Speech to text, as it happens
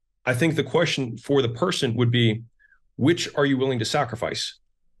I think the question for the person would be, which are you willing to sacrifice?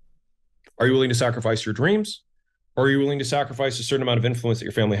 Are you willing to sacrifice your dreams? Or are you willing to sacrifice a certain amount of influence that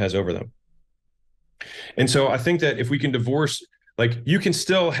your family has over them? And so I think that if we can divorce, like you can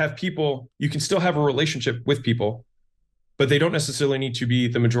still have people, you can still have a relationship with people, but they don't necessarily need to be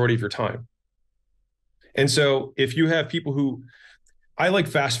the majority of your time. And so if you have people who, I like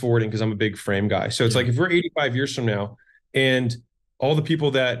fast forwarding because I'm a big frame guy. So it's like if we're 85 years from now and all the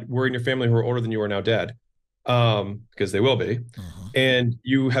people that were in your family who are older than you are now dead, because they will be, and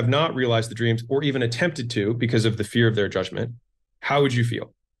you have not realized the dreams or even attempted to because of the fear of their judgment, how would you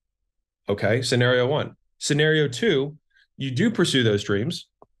feel? Okay, scenario one. Scenario two, you do pursue those dreams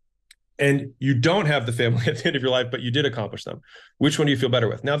and you don't have the family at the end of your life, but you did accomplish them. Which one do you feel better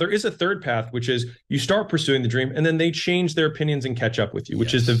with? Now, there is a third path, which is you start pursuing the dream and then they change their opinions and catch up with you,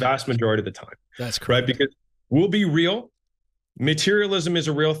 which is the vast majority of the time. That's correct. Right? Because we'll be real. Materialism is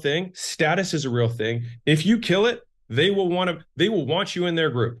a real thing. Status is a real thing. If you kill it, they will want you in their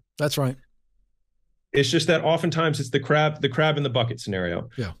group. That's right. It's just that oftentimes it's the crab in the bucket scenario,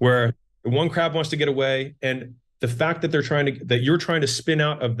 where one crab wants to get away, and the fact that you're trying to spin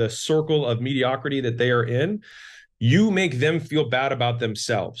out of the circle of mediocrity that they are in, you make them feel bad about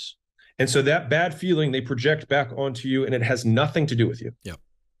themselves. And so that bad feeling they project back onto you, and it has nothing to do with you. Yeah.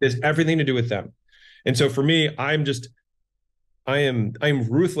 It's everything to do with them. And so for me, I am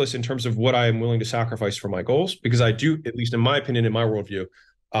ruthless in terms of what I am willing to sacrifice for my goals, because I do, at least in my opinion, in my worldview,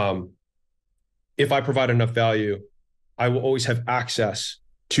 if I provide enough value, I will always have access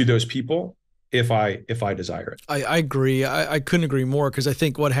to those people if I desire it. I agree. I couldn't agree more, because I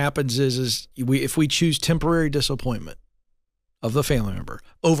think what happens is if we choose temporary disappointment of the family member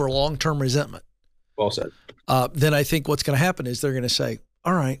over long-term resentment, well said, then I think what's going to happen is they're going to say,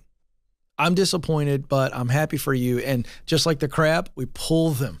 all right, I'm disappointed, but I'm happy for you. And just like the crab, we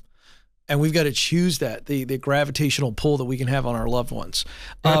pull them. And we've got to choose the gravitational pull that we can have on our loved ones.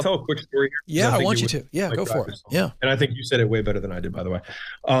 Can I tell a quick story here? Yeah, I want you to. Yeah, go for it. Yeah. And I think you said it way better than I did, by the way.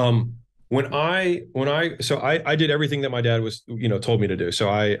 So I did everything that my dad was, told me to do. So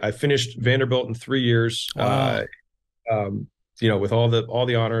I finished Vanderbilt in 3 years, Wow. With all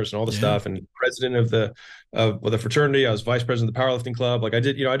the honors and all the stuff, and president of the fraternity. I was vice president of the powerlifting club. Like I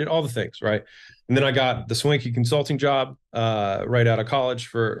did all the things, right? And then I got the swanky consulting job right out of college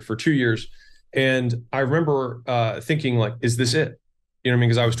for 2 years. And I remember thinking, like, is this it? You know what I mean?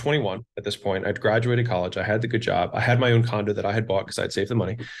 Because I was 21 at this point. I'd graduated college. I had the good job. I had my own condo that I had bought because I'd saved the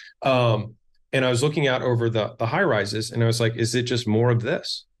money. And I was looking out over the high rises, and I was like, is it just more of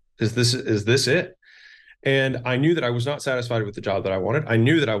this? Is this it? And I knew that I was not satisfied with the job that I wanted. I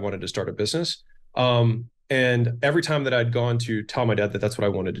knew that I wanted to start a business. And every time that I'd gone to tell my dad that that's what I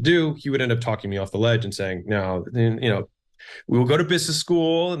wanted to do, he would end up talking me off the ledge and saying, "No, we will go to business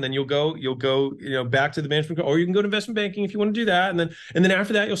school, and then you'll go, back to the management, or you can go to investment banking if you want to do that, and then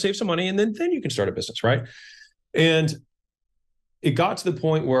after that you'll save some money, and then you can start a business, right?" And it got to the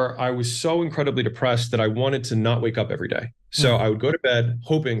point where I was so incredibly depressed that I wanted to not wake up every day. So I would go to bed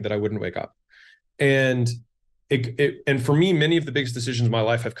hoping that I wouldn't wake up. And and for me, many of the biggest decisions in my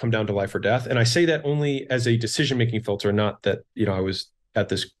life have come down to life or death. And I say that only as a decision-making filter, not that, I was at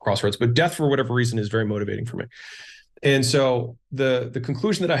this crossroads, but death for whatever reason is very motivating for me. And so the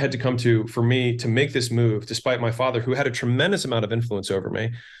conclusion that I had to come to for me to make this move, despite my father, who had a tremendous amount of influence over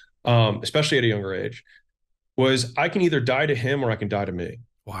me, especially at a younger age, was I can either die to him or I can die to me.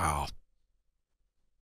 Wow.